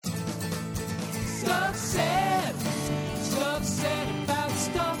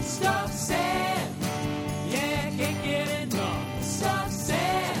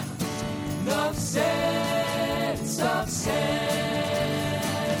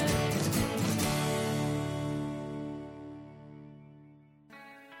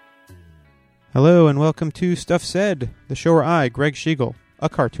Hello and welcome to Stuff Said, the show where I, Greg Schiegel, a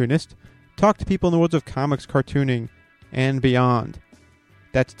cartoonist, talk to people in the worlds of comics, cartooning, and beyond.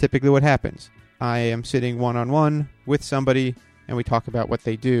 That's typically what happens. I am sitting one-on-one with somebody, and we talk about what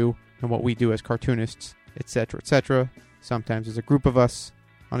they do and what we do as cartoonists, etc., etc. Sometimes there's a group of us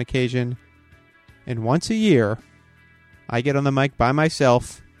on occasion. And once a year, I get on the mic by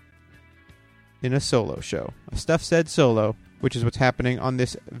myself in a solo show. A Stuff Said solo, which is what's happening on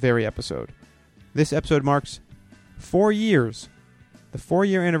this very episode. This episode marks 4 years. The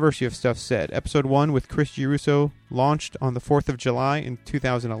 4-year anniversary of Stuff Said. Episode 1 with Chris Giarrusso launched on the 4th of July in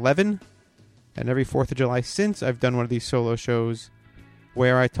 2011. And every 4th of July since, I've done one of these solo shows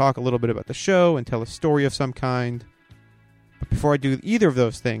where I talk a little bit about the show and tell a story of some kind. But before I do either of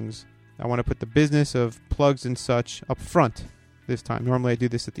those things, I want to put the business of plugs and such up front this time. Normally I do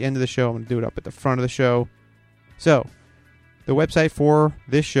this at the end of the show. I'm going to do it up at the front of the show. So, the website for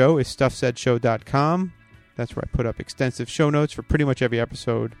this show is stuffsaidshow.com. That's where I put up extensive show notes for pretty much every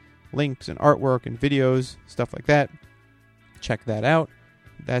episode. Links and artwork and videos, stuff like that. Check that out.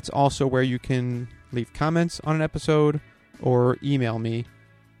 That's also where you can leave comments on an episode or email me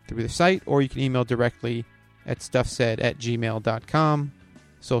through the site, or you can email directly at stuffsaid@gmail.com.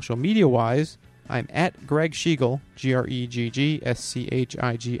 Social media-wise, I'm at Greg Schiegel,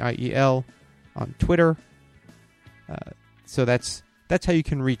 GreggSchigiel, on Twitter. So that's how you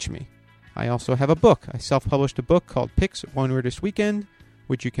can reach me. I also have a book. I self-published a book called Pix One Weirdest Weekend,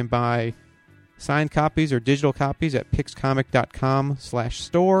 which you can buy signed copies or digital copies at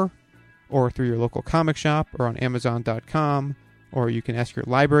pixcomic.com/store, or through your local comic shop, or on amazon.com, or you can ask your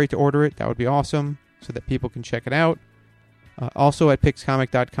library to order it. That would be awesome, so that people can check it out. Also at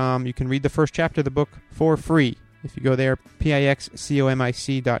pixcomic.com, you can read the first chapter of the book for free. If you go there,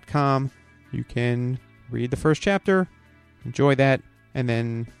 pixcomic.com, you can read the first chapter, enjoy that, and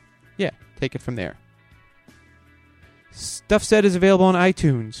then, take it from there. Stuff Said is available on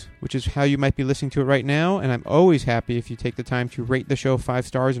iTunes, which is how you might be listening to it right now, and I'm always happy if you take the time to rate the show 5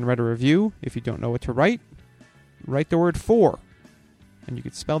 stars and write a review. If you don't know what to write the word "for," and you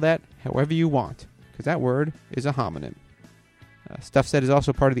can spell that however you want, because that word is a homonym. Stuff Said is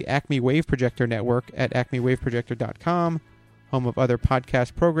also part of the Acme Wave Projector network at acmewaveprojector.com, home of other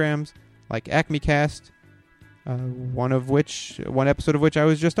podcast programs like AcmeCast, one episode of which I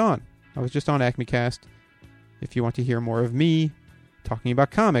was just on. I was just on AcmeCast. If you want to hear more of me talking about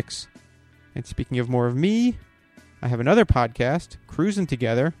comics. And speaking of more of me, I have another podcast, Cruising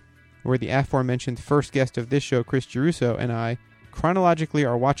Together, where the aforementioned first guest of this show, Chris Giarrusso, and I chronologically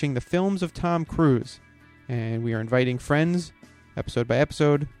are watching the films of Tom Cruise. And we are inviting friends, episode by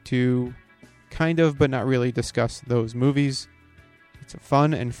episode, to kind of but not really discuss those movies. It's a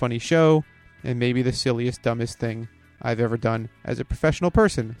fun and funny show, and maybe the silliest, dumbest thing I've ever done as a professional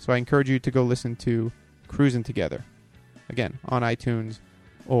person. So I encourage you to go listen to Cruising Together. Again, on iTunes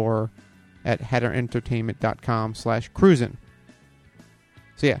or at hatterentertainment.com/cruisin'.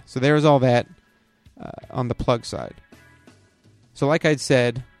 So there's all that on the plug side. So like I'd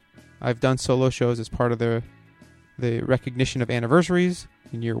said, I've done solo shows as part of the recognition of anniversaries.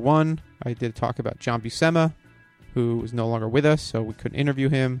 In year 1, I did talk about John Buscema, who was no longer with us, so we couldn't interview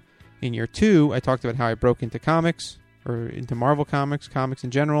him. In year 2, I talked about how I broke into comics, or into Marvel comics in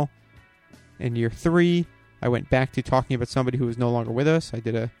general. In year 3, I went back to talking about somebody who was no longer with us.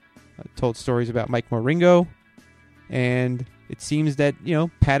 I told stories about Mike Moringo, and it seems that,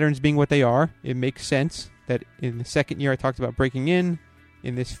 patterns being what they are, it makes sense that in the second year I talked about breaking in.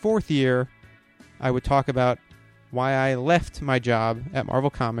 In this 4th year, I would talk about why I left my job at Marvel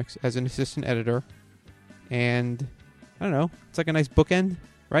Comics as an assistant editor, and I don't know, it's like a nice bookend,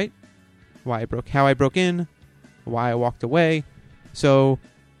 right? How I broke in, why I walked away. So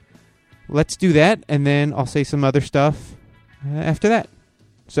let's do that, and then I'll say some other stuff after that.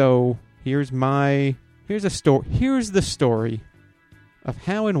 So here's the story of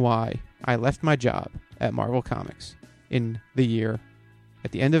how and why I left my job at Marvel Comics in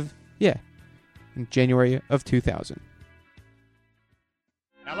January of 2000.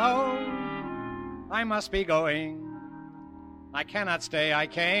 Hello, I must be going. I cannot stay. I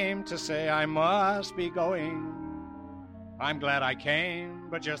came to say I must be going. I'm glad I came,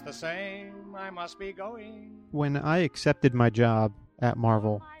 but just the same, I must be going. When I accepted my job at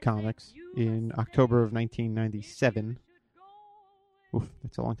Marvel Comics in October of 1997,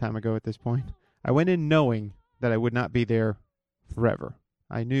 that's a long time ago at this point, I went in knowing that I would not be there forever.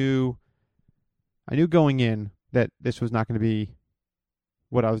 I knew going in that this was not going to be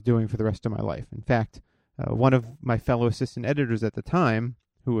what I was doing for the rest of my life. In fact, one of my fellow assistant editors at the time,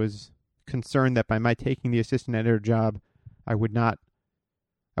 who was concerned that by my taking the assistant editor job, I would not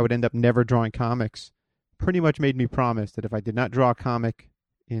I would end up never drawing comics, pretty much made me promise that if I did not draw a comic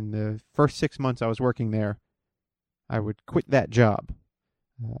in the first 6 months I was working there, I would quit that job.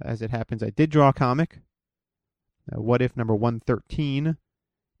 As it happens, I did draw a comic, What If number 113,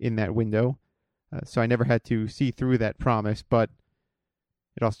 in that window. So I never had to see through that promise, but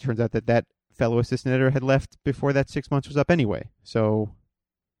it also turns out that that fellow assistant editor had left before that 6 months was up anyway. So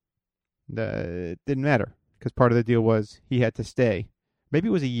it didn't matter, because part of the deal was he had to stay. Maybe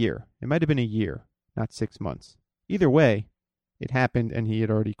it was a year. It might have been a year, not 6 months. Either way, it happened and he had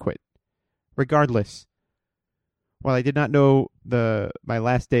already quit. Regardless, while I did not know my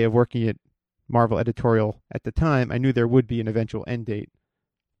last day of working at Marvel Editorial at the time, I knew there would be an eventual end date.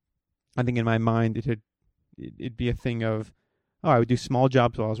 I think in my mind it'd be a thing of, I would do small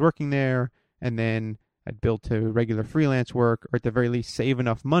jobs while I was working there, and then I'd build to regular freelance work, or at the very least save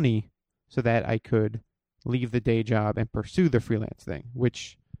enough money so that I could leave the day job and pursue the freelance thing,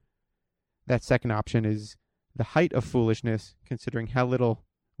 which that second option is the height of foolishness, considering how little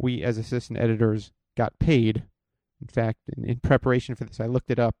we as assistant editors got paid. In fact, in preparation for this, I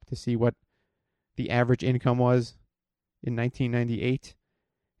looked it up to see what the average income was in 1998,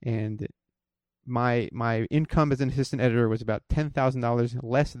 and my income as an assistant editor was about $10,000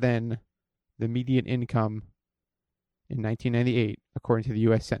 less than the median income in 1998, according to the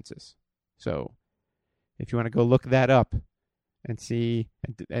U.S. Census. So if you want to go look that up and see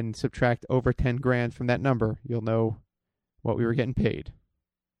and subtract over 10 grand from that number, you'll know what we were getting paid.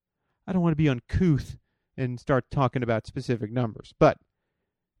 I don't want to be uncouth and start talking about specific numbers, but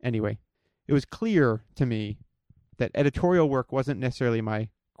anyway, it was clear to me that editorial work wasn't necessarily my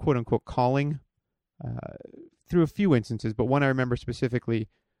quote-unquote calling, through a few instances, but one I remember specifically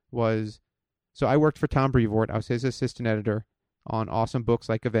was, so I worked for Tom Brevoort. I was his assistant editor on awesome books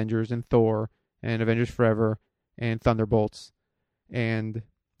like Avengers and Thor and Avengers Forever and Thunderbolts, and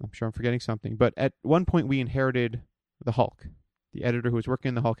I'm sure I'm forgetting something, but at one point we inherited the Hulk. The editor who was working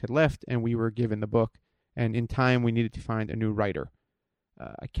on the Hulk had left, and we were given the book, and in time we needed to find a new writer.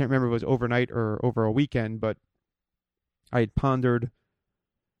 I can't remember if it was overnight or over a weekend, but I'd pondered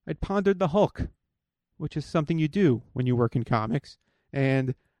the Hulk, which is something you do when you work in comics.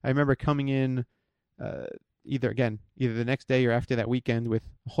 And I remember coming in either the next day or after that weekend with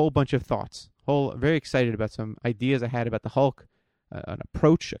a whole bunch of thoughts, very excited about some ideas I had about the Hulk, an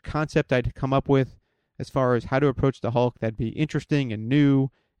approach, a concept I'd come up with as far as how to approach the Hulk that'd be interesting and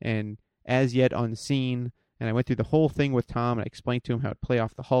new and as yet unseen. And I went through the whole thing with Tom, and I explained to him how to play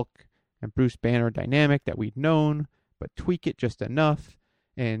off the Hulk and Bruce Banner dynamic that we'd known, but tweak it just enough.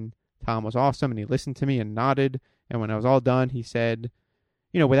 And Tom was awesome, and he listened to me and nodded. And when I was all done, he said,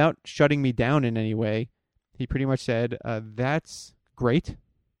 without shutting me down in any way, he pretty much said, that's great.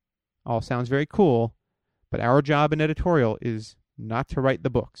 All sounds very cool, but our job in editorial is not to write the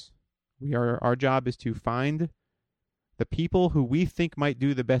books. Our job is to find the people who we think might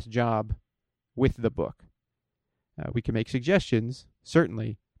do the best job with the book. We can make suggestions,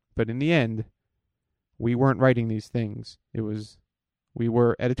 certainly, but in the end, we weren't writing these things. We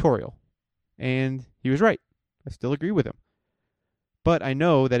were editorial. And he was right. I still agree with him. But I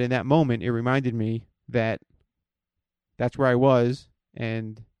know that in that moment, it reminded me that that's where I was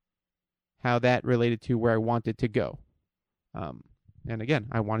and how that related to where I wanted to go. And again,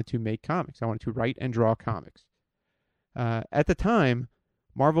 I wanted to make comics. I wanted to write and draw comics. At the time,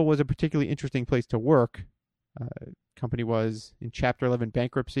 Marvel was a particularly interesting place to work. Company was in Chapter 11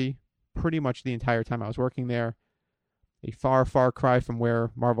 bankruptcy pretty much the entire time I was working there. A far, far cry from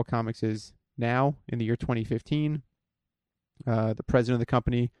where Marvel Comics is now in the year 2015. The president of the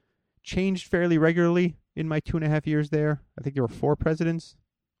company changed fairly regularly in my 2.5 years there. I think there were 4 presidents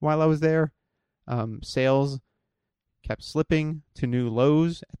while I was there. Sales kept slipping to new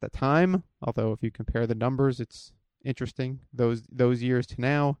lows at the time, although if you compare the numbers, it's interesting, those years to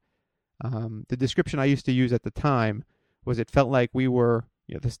now. The description I used to use at the time was it felt like we were,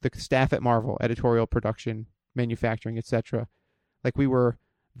 the staff at Marvel, editorial, production, manufacturing, etc., like we were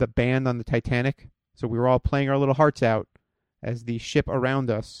the band on the Titanic. So we were all playing our little hearts out as the ship around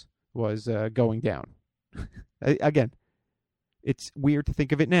us was going down. Again, it's weird to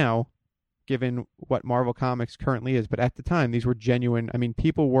think of it now, given what Marvel Comics currently is, but at the time, these were genuine. I mean,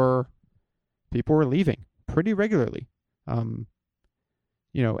 people were leaving pretty regularly.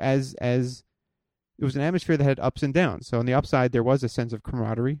 As it was an atmosphere that had ups and downs. So on the upside, there was a sense of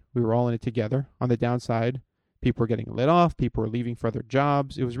camaraderie. We were all in it together. On the downside, people were getting laid off. People were leaving for other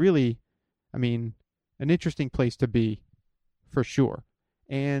jobs. It was really, an interesting place to be, for sure.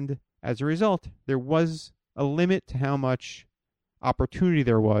 And as a result, there was a limit to how much opportunity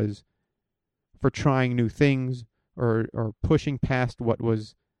there was for trying new things, or pushing past what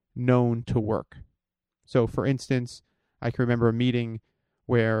was known to work. So, for instance, I can remember a meeting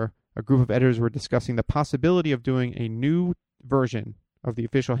where a group of editors were discussing the possibility of doing a new version of the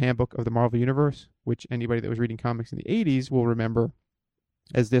official handbook of the Marvel Universe, which anybody that was reading comics in the 80s will remember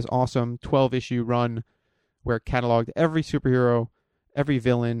as this awesome 12-issue run where it cataloged every superhero, every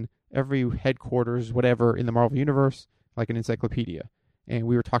villain, every headquarters, whatever in the Marvel Universe, like an encyclopedia. And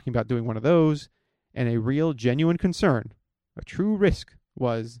we were talking about doing one of those, and a real, genuine concern, a true risk,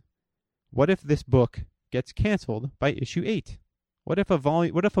 was what if this book gets canceled by issue 8? What if a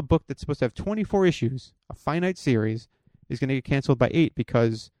book that's supposed to have 24 issues, a finite series, is going to get canceled by 8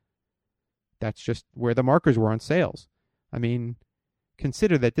 because that's just where the markers were on sales? I mean,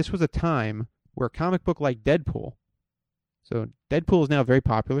 consider that this was a time where a comic book like Deadpool, so Deadpool is now very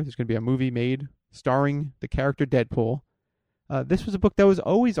popular. There's going to be a movie made starring the character Deadpool. This was a book that was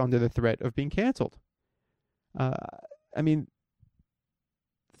always under the threat of being canceled. I mean,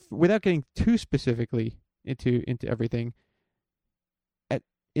 without getting too specifically into everything,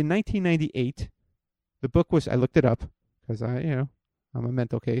 in 1998, the book was, I looked it up because I'm a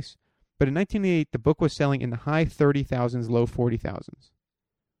mental case, but in 1998, the book was selling in the high 30,000s, low 40,000s.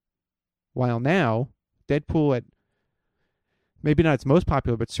 While now, Deadpool, at maybe not its most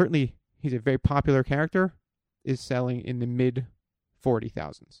popular, but certainly he's a very popular character, is selling in the mid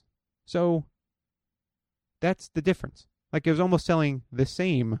 40,000s. So that's the difference. Like, it was almost selling the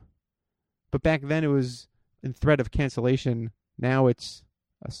same, but back then it was in threat of cancellation. Now it's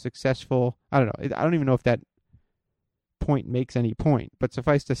a successful, I don't know. I don't even know if that point makes any point, but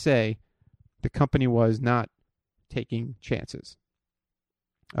suffice to say, the company was not taking chances.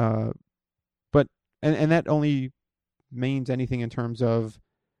 But that only means anything in terms of,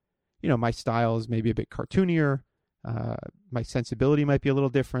 my style is maybe a bit cartoonier. My sensibility might be a little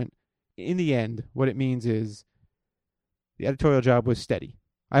different. In the end, what it means is the editorial job was steady.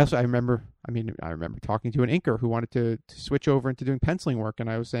 I remember talking to an inker who wanted to switch over into doing penciling work, and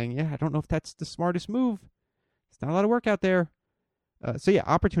I was saying, I don't know if that's the smartest move. It's not a lot of work out there. So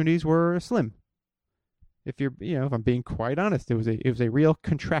opportunities were slim. If I'm being quite honest, it was a real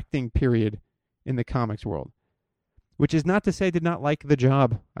contracting period in the comics world. Which is not to say I did not like the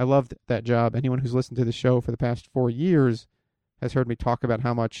job. I loved that job. Anyone who's listened to the show for the past 4 years has heard me talk about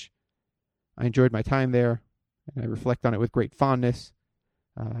how much I enjoyed my time there, and I reflect on it with great fondness.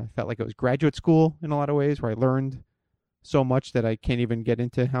 I felt like it was graduate school in a lot of ways, where I learned so much that I can't even get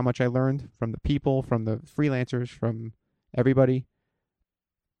into how much I learned from the people, from the freelancers, from everybody.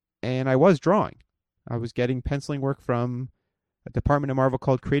 And I was drawing. I was getting penciling work from a department at Marvel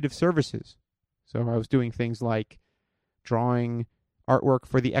called Creative Services. So I was doing things like drawing artwork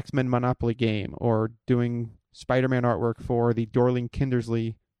for the X-Men Monopoly game, or doing Spider-Man artwork for the Dorling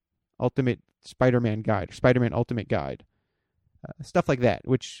Kindersley Ultimate Spider-Man Guide, or Spider-Man Ultimate Guide. Stuff like that,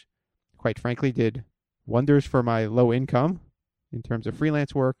 which, quite frankly, did wonders for my low income in terms of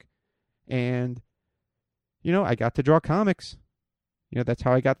freelance work. And, I got to draw comics. That's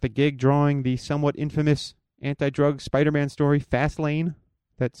how I got the gig drawing the somewhat infamous anti-drug Spider-Man story, Fastlane,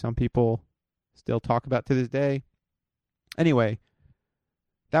 that some people still talk about to this day. Anyway,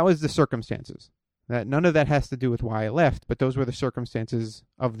 that was the circumstances. That none of that has to do with why I left, but those were the circumstances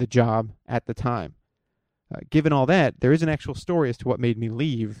of the job at the time. Given all that, there is an actual story as to what made me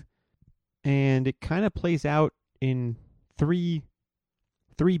leave, and it kind of plays out in three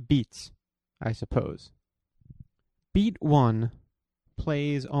beats, I suppose. Beat 1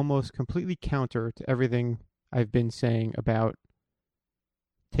 plays almost completely counter to everything I've been saying about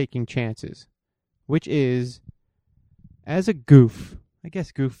taking chances, which is, as a goof, I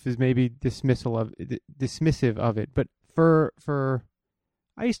guess goof is maybe dismissive of it, but for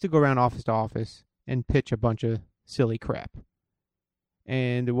I used to go around office to office and pitch a bunch of silly crap.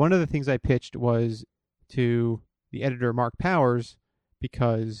 And one of the things I pitched was to the editor, Mark Powers,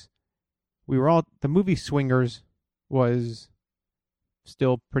 because the movie Swingers was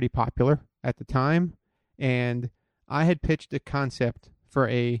still pretty popular at the time, and I had pitched a concept for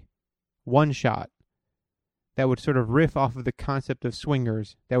a one-shot that would sort of riff off of the concept of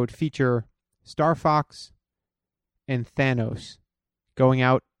Swingers, that would feature Star Fox and Thanos going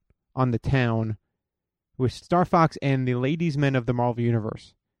out on the town, with Star Fox and the ladies' men of the Marvel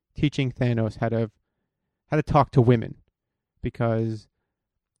Universe teaching Thanos how to talk to women, because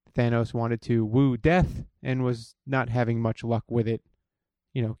Thanos wanted to woo death and was not having much luck with it,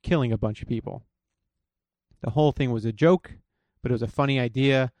 killing a bunch of people. The whole thing was a joke, but it was a funny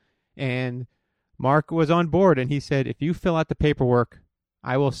idea, and Mark was on board, and he said, if you fill out the paperwork,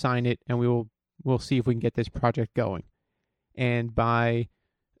 I will sign it, and we'll see if we can get this project going. And by,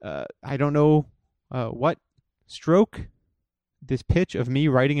 I don't know what stroke, this pitch of me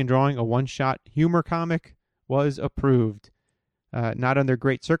writing and drawing a one-shot humor comic was approved. Not under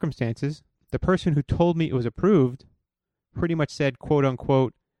great circumstances. The person who told me it was approved pretty much said, quote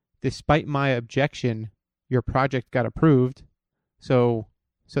unquote, despite my objection, your project got approved. So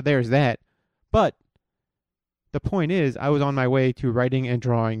there's that. But the point is, I was on my way to writing and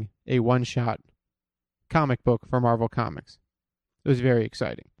drawing a one-shot comic book for Marvel Comics. It was very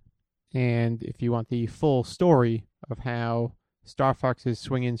exciting. And if you want the full story of how Star Fox's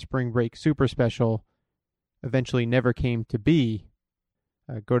Swingin' Spring Break Super Special eventually never came to be,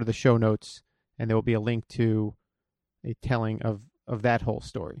 go to the show notes, and there will be a link to a telling of that whole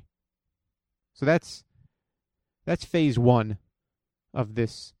story. So that's phase one of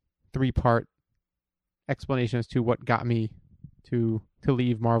this 3-part explanation as to what got me to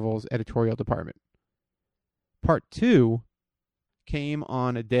leave Marvel's editorial department. Part 2 came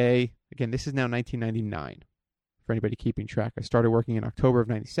on a day, again, this is now 1999, for anybody keeping track. I started working in October of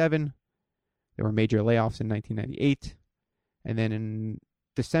 97. There were major layoffs in 1998. And then in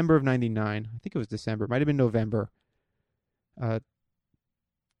December of 99, I think it was December, might have been November,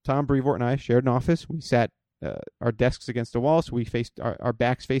 Tom Brevoort and I shared an office. We sat our desks against the wall, so we faced our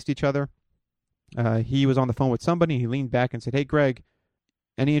backs faced each other. He was on the phone with somebody, and he leaned back and said, "Hey, Greg,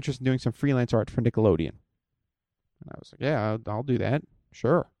 any interest in doing some freelance art for Nickelodeon?" And I was like, "Yeah, I'll do that.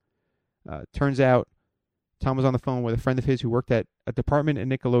 Sure." Turns out Tom was on the phone with a friend of his who worked at a department at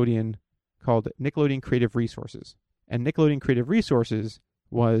Nickelodeon called Nickelodeon Creative Resources. And Nickelodeon Creative Resources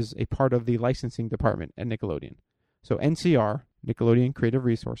was a part of the licensing department at Nickelodeon. So NCR, Nickelodeon Creative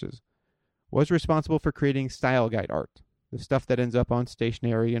Resources, was responsible for creating style guide art, the stuff that ends up on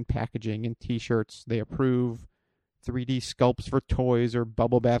stationery and packaging and T-shirts. They approve 3D sculpts for toys or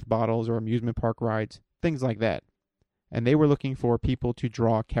bubble bath bottles or amusement park rides, things like that. And they were looking for people to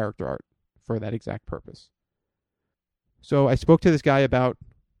draw character art for that exact purpose. So I spoke to this guy about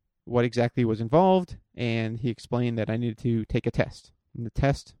what exactly was involved, and he explained that I needed to take a test. And the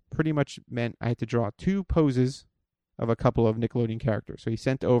test pretty much meant I had to draw 2 poses of a couple of Nickelodeon characters. So he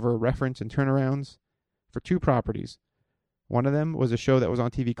sent over reference and turnarounds for 2 properties. One of them was a show that was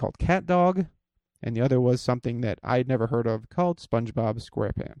on TV called Cat Dog, and the other was something that I'd never heard of called SpongeBob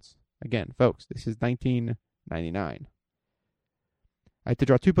SquarePants. Again, folks, this is 1999. I had to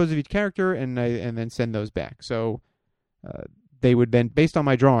draw 2 poses of each character and then send those back. So they would then, based on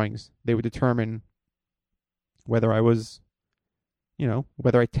my drawings, they would determine whether I was,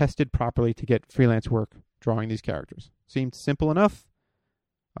 whether I tested properly to get freelance work drawing these characters. Seemed simple enough.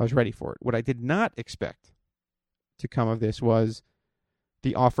 I was ready for it. What I did not expect to come of this was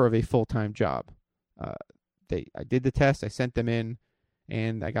the offer of a full-time job. I did the test, I sent them in,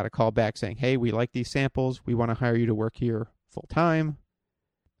 and I got a call back saying, "Hey, we like these samples. We want to hire you to work here full-time."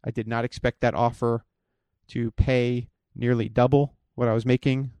 I did not expect that offer to pay nearly double what I was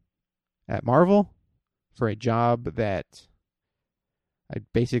making at Marvel for a job that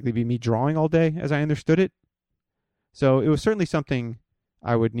I'd basically be me drawing all day as I understood it. So it was certainly something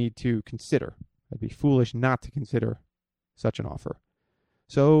I would need to consider. I'd be foolish not to consider such an offer.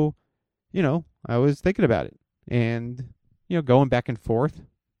 So, I was thinking about it and, going back and forth.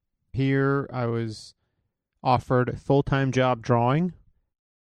 Here I was offered a full-time job drawing.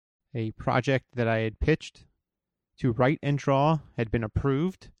 A project that I had pitched to write and draw had been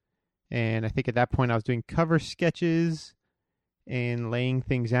approved. And I think at that point I was doing cover sketches and laying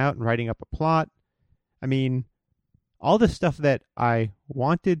things out and writing up a plot. I mean, all the stuff that I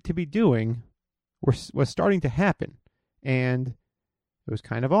wanted to be doing was starting to happen. And it was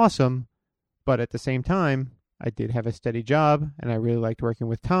kind of awesome. But at the same time, I did have a steady job and I really liked working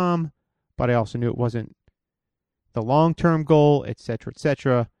with Tom. But I also knew it wasn't the long-term goal,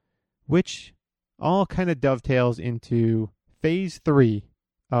 etc., which all kind of dovetails into phase 3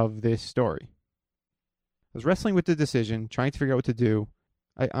 of this story. I was wrestling with the decision, trying to figure out what to do.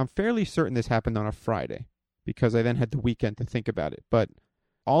 I'm fairly certain this happened on a Friday because I then had the weekend to think about it. But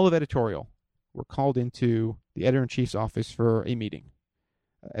all of editorial were called into the editor-in-chief's office for a meeting.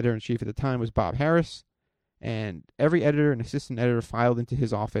 Editor-in-chief at the time was Bob Harris, and every editor and assistant editor filed into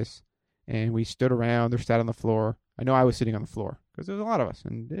his office, and we stood around or sat on the floor. I know I was sitting on the floor because there was a lot of us,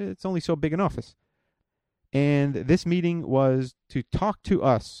 and it's only so big an office. And this meeting was to talk to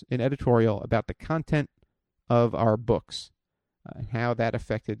us in editorial about the content of our books, how that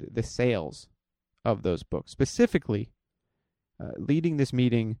affected the sales of those books. Specifically, leading this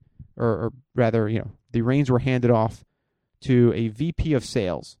meeting, or rather, the reins were handed off to a VP of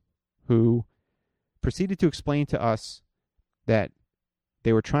sales who proceeded to explain to us that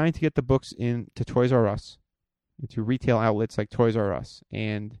they were trying to get the books into Toys R Us, into retail outlets like Toys R Us,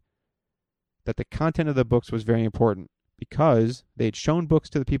 and that the content of the books was very important because they had shown books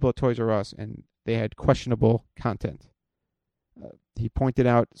to the people at Toys R Us and they had questionable content. He pointed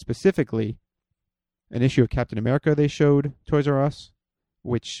out specifically an issue of Captain America they showed Toys R Us,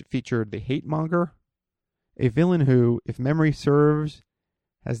 which featured the Hate Monger, a villain who, if memory serves,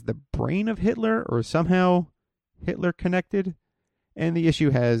 has the brain of Hitler or somehow Hitler connected. And the issue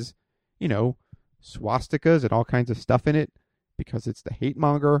has, swastikas and all kinds of stuff in it because it's the Hate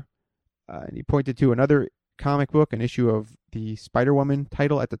Monger. And he pointed to another comic book, an issue of the Spider-Woman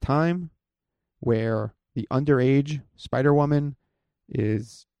title at the time, where the underage Spider-Woman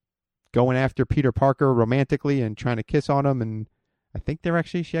is going after Peter Parker romantically and trying to kiss on him, and I think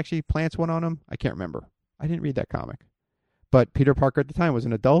she actually plants one on him. I can't remember. I didn't read that comic. But Peter Parker at the time was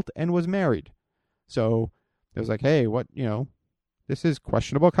an adult and was married. So it was like, hey, this is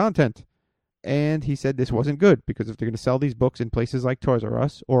questionable content. And he said this wasn't good because if they're going to sell these books in places like Toys R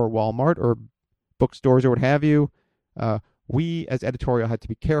Us or Walmart or bookstores or what have you, we as editorial had to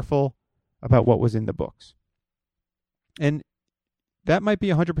be careful about what was in the books. And that might be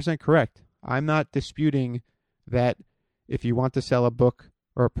 100% correct. I'm not disputing that if you want to sell a book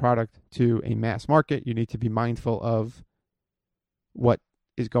or a product to a mass market, you need to be mindful of what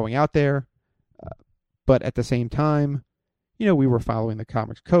is going out there. But at the same time, we were following the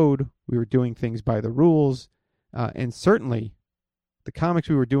comics code. We were doing things by the rules. And certainly the comics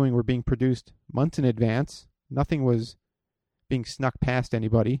we were doing were being produced months in advance. Nothing was being snuck past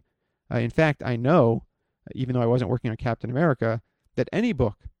anybody. In fact, I know, even though I wasn't working on Captain America, that any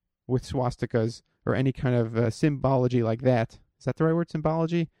book with swastikas or any kind of symbology like that, is that the right word,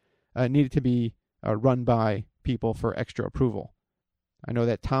 symbology, needed to be run by people for extra approval. I know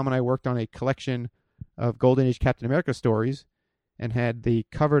that Tom and I worked on a collection of Golden Age Captain America stories and had the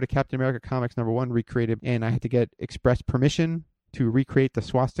cover to Captain America Comics #1 recreated, and I had to get express permission to recreate the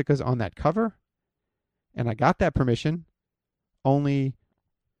swastikas on that cover. And I got that permission only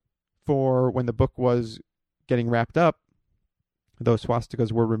for when the book was getting wrapped up, those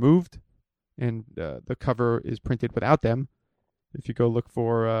swastikas were removed, and the cover is printed without them. If you go look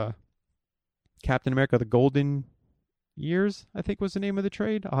for Captain America, The Golden Years, I think was the name of the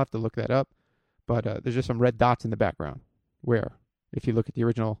trade. I'll have to look that up. But there's just some red dots in the background where, if you look at the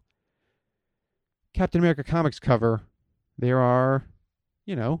original Captain America Comics cover, there are,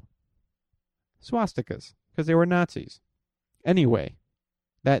 swastikas because they were Nazis. Anyway,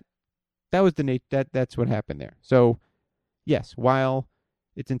 that was that's what happened there. So, yes, while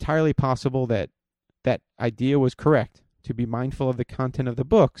it's entirely possible that that idea was correct, to be mindful of the content of the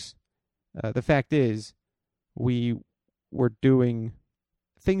books, the fact is we were doing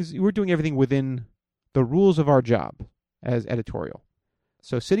everything within the rules of our job as editorial.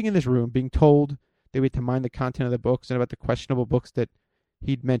 So sitting in this room, being told that we had to mind the content of the books and about the questionable books that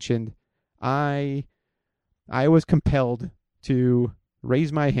he'd mentioned, I was compelled to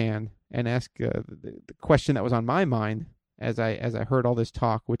raise my hand and ask the question that was on my mind as I heard all this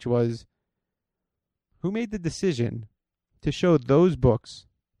talk, which was, who made the decision to show those books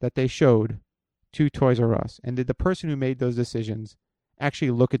that they showed to Toys R Us? And did the person who made those decisions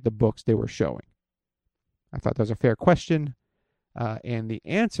actually look at the books they were showing? I thought that was a fair question. And the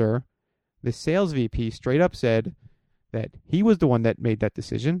answer, the sales VP straight up said that he was the one that made that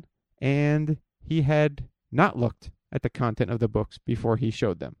decision, and he had not looked at the content of the books before he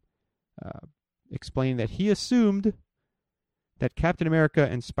showed them. Explaining that he assumed that Captain America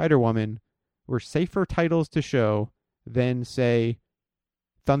and Spider-Woman were safer titles to show than, say,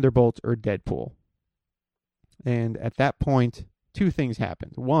 Thunderbolt or Deadpool. And at that point, two things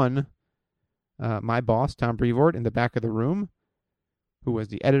happened. One, my boss, Tom Brevoort, in the back of the room, who was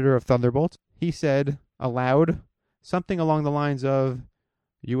the editor of Thunderbolt, he said aloud something along the lines of,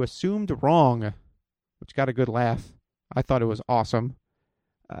 "You assumed wrong," which got a good laugh. I thought it was awesome.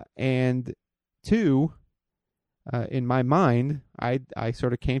 And two, in my mind, I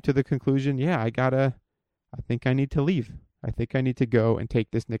sort of came to the conclusion, I think I need to leave. I think I need to go and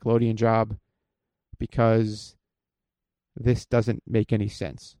take this Nickelodeon job because this doesn't make any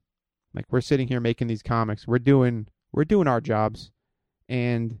sense. Like, we're sitting here making these comics. We're doing our jobs.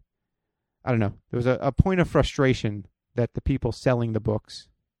 And I don't know. There was a point of frustration that the people selling the books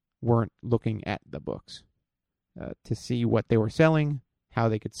weren't looking at the books to see what they were selling, how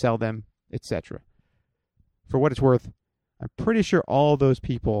they could sell them, etc. For what it's worth, I'm pretty sure all those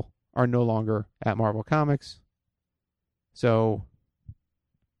people are no longer at Marvel Comics. So,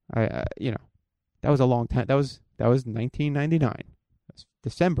 that was a long time. That was 1999. That's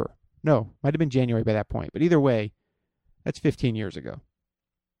December. No, might have been January by that point. But either way, that's 15 years ago.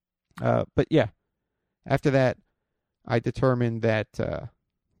 But yeah, after that, I determined that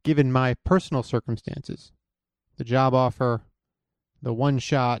given my personal circumstances, the job offer, the one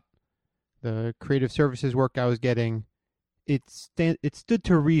shot, the creative services work I was getting, it stood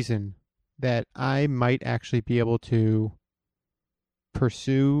to reason that I might actually be able to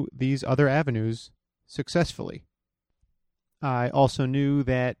pursue these other avenues successfully. I also knew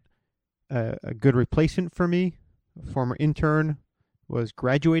that a good replacement for me, a former intern, was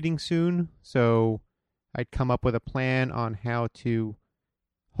graduating soon, so I'd come up with a plan on how to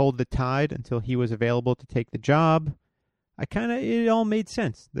hold the tide until he was available to take the job. It all made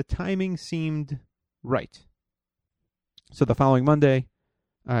sense. The timing seemed right. So the following Monday,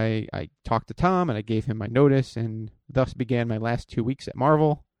 I talked to Tom and I gave him my notice, and thus began my last 2 weeks at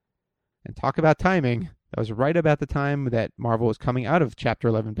Marvel. And talk about timing. That was right about the time that Marvel was coming out of Chapter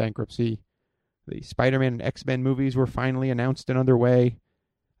 11 bankruptcy. The Spider-Man and X-Men movies were finally announced and underway.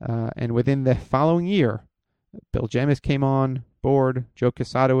 And within the following year, Bill Jemas came on board. Joe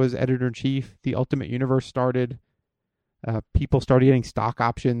Quesada was editor-in-chief. The Ultimate Universe started. People started getting stock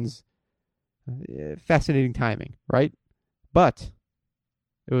options. Fascinating timing, right? But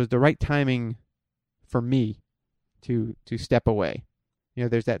it was the right timing for me to step away. You know,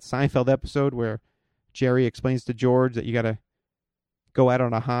 there's that Seinfeld episode where Jerry explains to George that you got to go out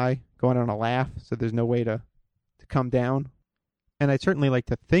on a high, go out on a laugh, so there's no way to come down. And I'd certainly like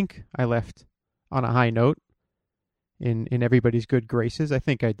to think I left on a high note in everybody's good graces. I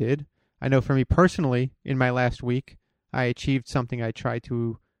think I did. I know for me personally, in my last week, I achieved something I tried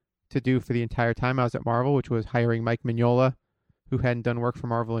to do for the entire time I was at Marvel, which was hiring Mike Mignola, who hadn't done work for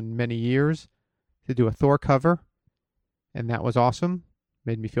Marvel in many years, to do a Thor cover. And that was awesome.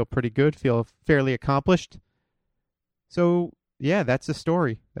 Made me feel pretty good, feel fairly accomplished. So, yeah, that's the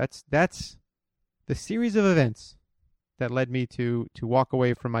story. That's the series of events that led me to walk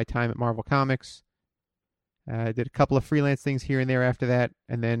away from my time at Marvel Comics. I did a couple of freelance things here and there after that,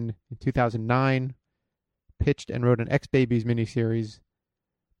 and then in 2009, pitched and wrote an X-Babies miniseries.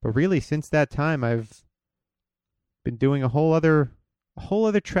 But really, since that time, I've been doing a whole other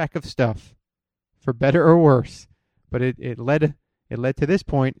track of stuff, for better or worse. But it led to this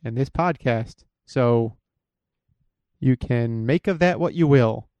point and this podcast. So you can make of that what you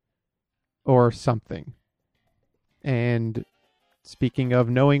will, or something. And speaking of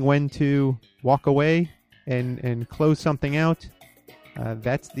knowing when to walk away and close something out,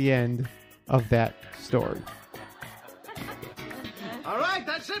 that's the end of that story. All right,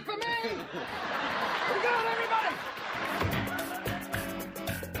 that's it for me. We got it, everybody.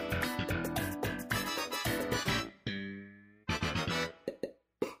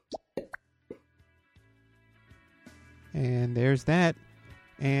 And there's that.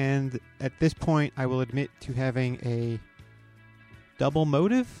 And at this point, I will admit to having a double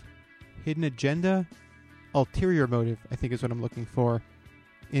motive, hidden agenda, ulterior motive, I think is what I'm looking for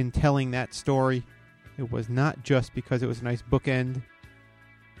in telling that story. It was not just because it was a nice bookend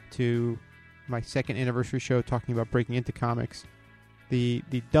to my second anniversary show talking about breaking into comics. The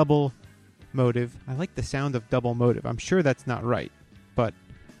double motive, I like the sound of double motive. I'm sure that's not right, but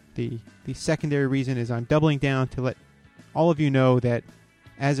the secondary reason is I'm doubling down to let all of you know that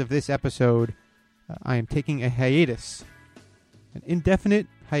as of this episode, I am taking a hiatus, an indefinite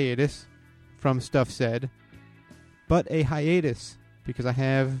hiatus from Stuff Said, but a hiatus because I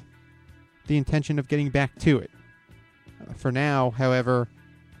have the intention of getting back to it. For now, however,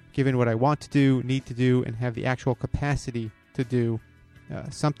 given what I want to do, need to do, and have the actual capacity to do,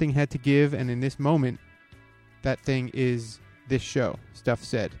 something had to give, and in this moment, that thing is this show, Stuff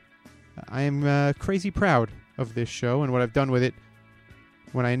Said. I am crazy proud of this show and what I've done with it.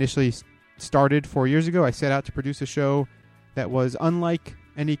 When I initially started 4 years ago, I set out to produce a show that was unlike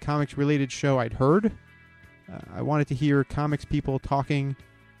any comics-related show I'd heard. I wanted to hear comics people talking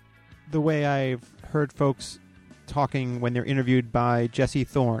the way I've heard folks talking when they're interviewed by Jesse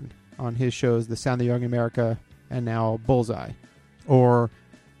Thorne on his shows The Sound of Young America and now Bullseye. Or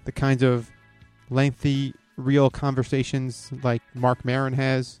the kinds of lengthy, real conversations like Mark Maron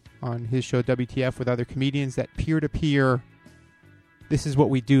has on his show WTF with other comedians, that peer-to-peer, this is what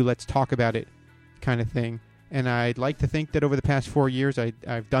we do, let's talk about it kind of thing. And I'd like to think that over the past 4 years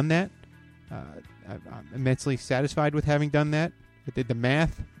I've done that. I'm immensely satisfied with having done that. I did the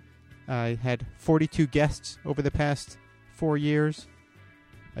math. I had 42 guests over the past 4 years.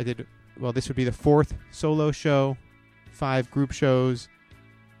 This would be the fourth solo show, 5 group shows,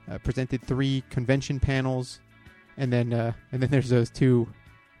 presented 3 convention panels, and then there's those 2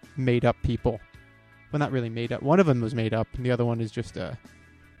 made-up people. Well, not really made up. One of them was made up, and the other one is just a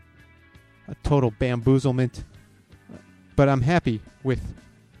total bamboozlement. But I'm happy with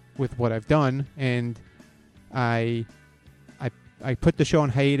what I've done, and I I put the show on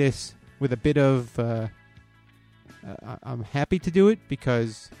hiatus with a bit of... I'm happy to do it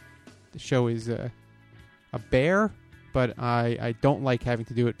because the show is a bear, but I don't like having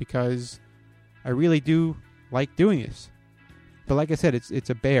to do it because I really do like doing this. But like I said, it's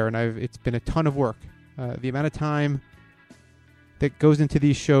a bear, and it's been a ton of work. The amount of time that goes into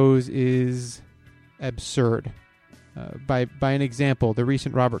these shows is absurd. By an example, the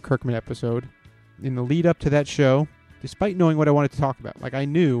recent Robert Kirkman episode, in the lead up to that show, despite knowing what I wanted to talk about, like I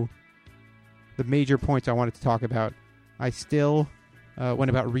knew the major points I wanted to talk about, I still went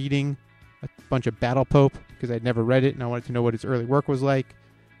about reading a bunch of Battle Pope because I'd never read it and I wanted to know what his early work was like.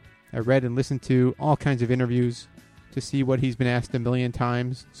 I read and listened to all kinds of interviews to see what he's been asked a million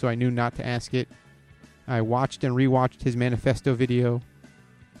times, so I knew not to ask it. I watched and rewatched his manifesto video.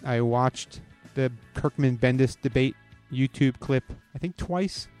 I watched the Kirkman-Bendis debate YouTube clip, I think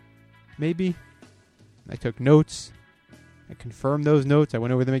twice, maybe. I took notes. I confirmed those notes. I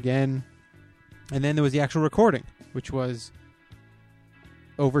went over them again. And then there was the actual recording, which was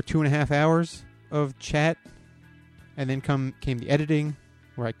over 2.5 hours of chat. And then came the editing,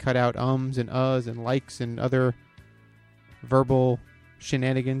 where I cut out ums and uhs and likes and other verbal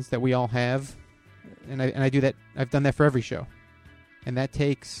shenanigans that we all have. And I do that. I've done that for every show. And that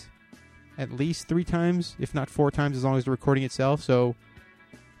takes at least 3 times, if not 4 times, as long as the recording itself. So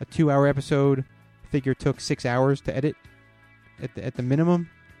a 2-hour episode, figure took 6 hours to edit at the minimum.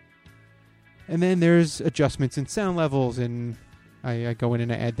 And then there's adjustments in sound levels, and I go in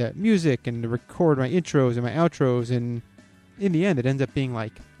and I add that music and record my intros and my outros, and in the end it ends up being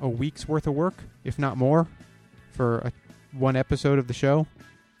like a week's worth of work, if not more, for one episode of the show.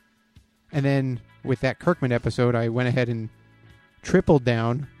 And then with that Kirkman episode, I went ahead and tripled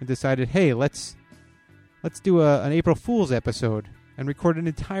down and decided, hey, let's do an April Fool's episode and record an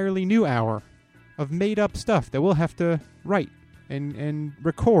entirely new hour of made-up stuff that we'll have to write and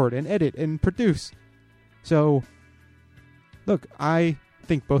record and edit and produce. So, look, I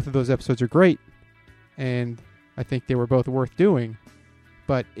think both of those episodes are great, and I think they were both worth doing,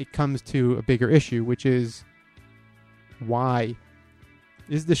 but it comes to a bigger issue, which is, why?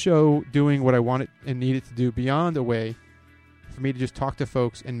 Is the show doing what I want it and need it to do beyond a way for me to just talk to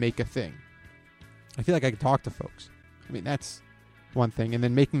folks and make a thing? I feel like I can talk to folks. I mean, that's one thing. And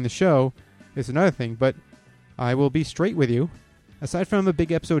then making the show is another thing. But I will be straight with you. Aside from a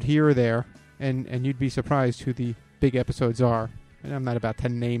big episode here or there, and you'd be surprised who the big episodes are. And I'm not about to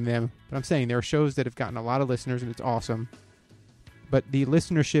name them, but I'm saying there are shows that have gotten a lot of listeners, and it's awesome. But the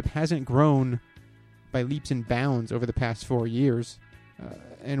listenership hasn't grown by leaps and bounds over the past 4 years.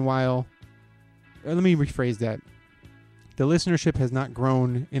 And while... let me rephrase that. The listenership has not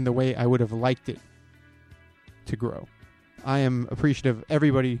grown in the way I would have liked it to grow. I am appreciative of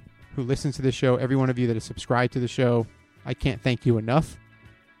everybody who listens to the show, every one of you that is subscribed to the show. I can't thank you enough.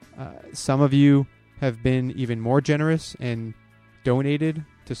 Some of you have been even more generous and donated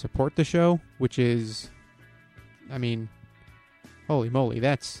to support the show, which is, I mean, holy moly,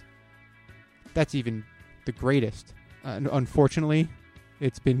 that's even the greatest. Unfortunately,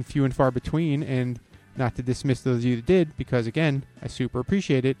 it's been few and far between, and not to dismiss those of you that did, because again, I super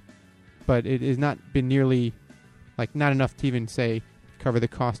appreciate it, but it has not been nearly, like, not enough to even say cover the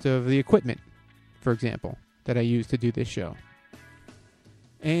cost of the equipment, for example, that I use to do this show.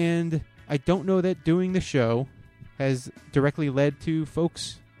 And I don't know that doing the show has directly led to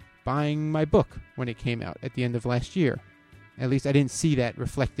folks buying my book when it came out at the end of last year. At least I didn't see that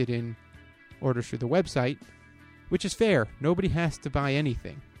reflected in orders through the website, which is fair. Nobody has to buy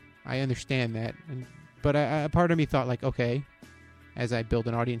anything. I understand that. But a part of me thought, like, okay, as I build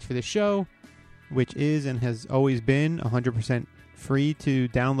an audience for this show, which is and has always been 100% free to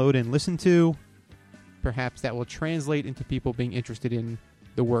download and listen to, perhaps that will translate into people being interested in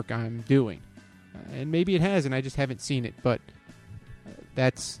the work I'm doing. And maybe it has, and I just haven't seen it. But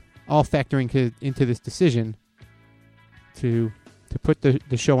that's all factoring into this decision to put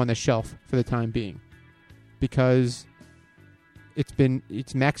the show on the shelf for the time being. Because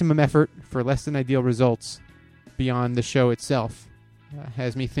it's maximum effort for less than ideal results beyond the show itself.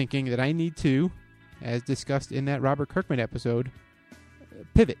 Has me thinking that I need to, as discussed in that Robert Kirkman episode,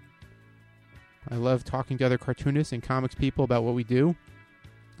 pivot. I love talking to other cartoonists and comics people about what we do,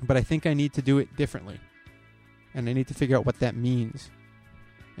 but I think I need to do it differently. And I need to figure out what that means.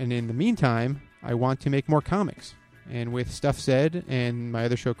 And in the meantime, I want to make more comics. And with Stuff Said and my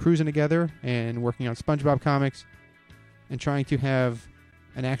other show Cruising Together and working on SpongeBob comics and trying to have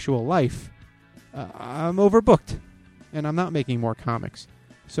an actual life, I'm overbooked. And I'm not making more comics.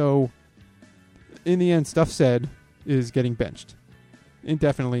 So, in the end, Stuff Said is getting benched.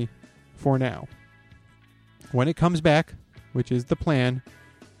 Indefinitely for now. When it comes back, which is the plan,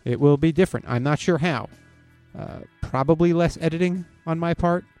 it will be different. I'm not sure how. Probably less editing on my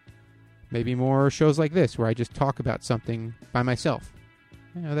part. Maybe more shows like this where I just talk about something by myself.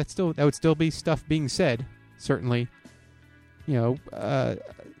 You know, that would still be stuff being said, certainly. You know,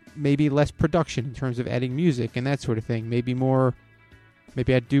 maybe less production in terms of adding music and that sort of thing. Maybe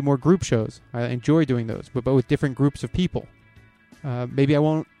I'd do more group shows. I enjoy doing those, but with different groups of people. Maybe I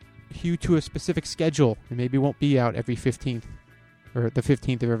won't hew to a specific schedule, and maybe it won't be out every 15th or the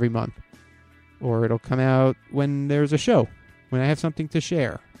 15th of every month. Or it'll come out when there's a show, when I have something to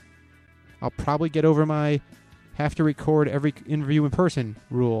share. I'll probably get over my have to record every interview in person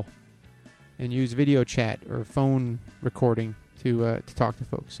rule and use video chat or phone recording to talk to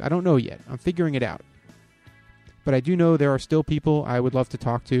folks. I don't know yet. I'm figuring it out. But I do know there are still people I would love to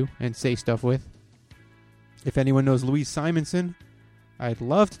talk to and say stuff with. If anyone knows Louise Simonson, I'd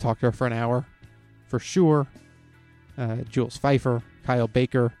love to talk to her for an hour, for sure. Jules Pfeiffer, Kyle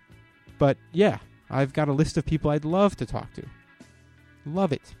Baker. But yeah, I've got a list of people I'd love to talk to.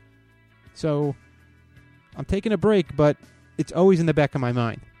 Love it. So, I'm taking a break, but it's always in the back of my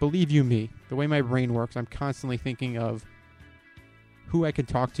mind. Believe you me, the way my brain works, I'm constantly thinking of who I can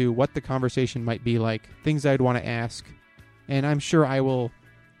talk to, what the conversation might be like, things I'd want to ask, and I'm sure I will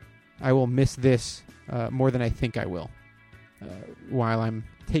miss this more than I think I will while I'm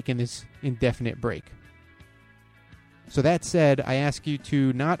taking this indefinite break. So that said, I ask you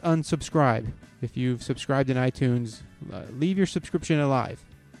to not unsubscribe. If you've subscribed in iTunes, leave your subscription alive.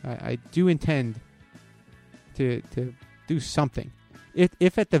 I do intend to do something.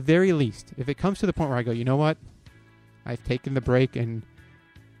 If at the very least, if it comes to the point where I go, you know what? I've taken the break and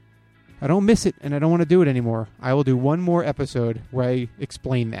I don't miss it and I don't want to do it anymore, I will do one more episode where I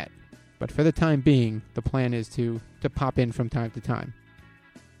explain that. But for the time being, the plan is to pop in from time to time.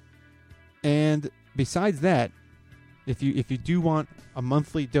 And besides that, if you do want a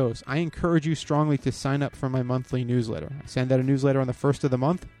monthly dose, I encourage you strongly to sign up for my monthly newsletter. I send out a newsletter on the first of the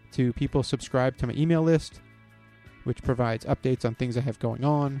month to people subscribed to my email list, which provides updates on things I have going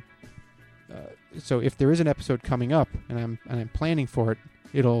on. So if there is an episode coming up and I'm planning for it,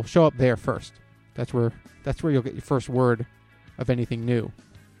 it'll show up there first. That's where you'll get your first word of anything new.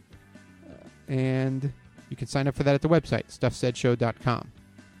 And you can sign up for that at the website, stuffsaidshow.com.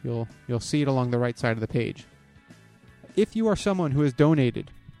 You'll see it along the right side of the page. If you are someone who has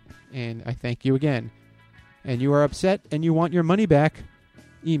donated, and I thank you again, and you are upset and you want your money back,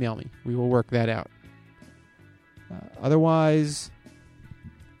 email me. We will work that out. Otherwise,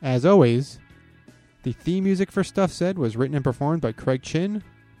 as always, the theme music for Stuff Said was written and performed by Craig Chin,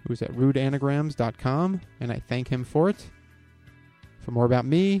 who's at rudeanagrams.com, and I thank him for it. For more about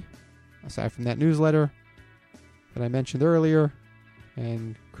me, aside from that newsletter that I mentioned earlier,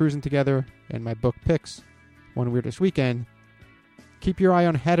 and Cruising Together, and my book picks, One Weirdest Weekend, keep your eye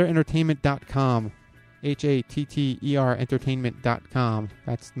on hatterentertainment.com. HATTER entertainment.com.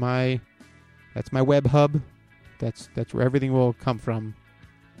 That's my web hub. That's where everything will come from.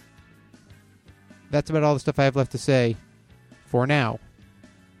 That's about all the stuff I have left to say for now.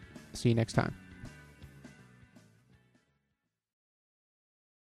 See you next time.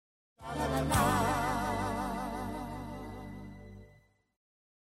 La, la, la.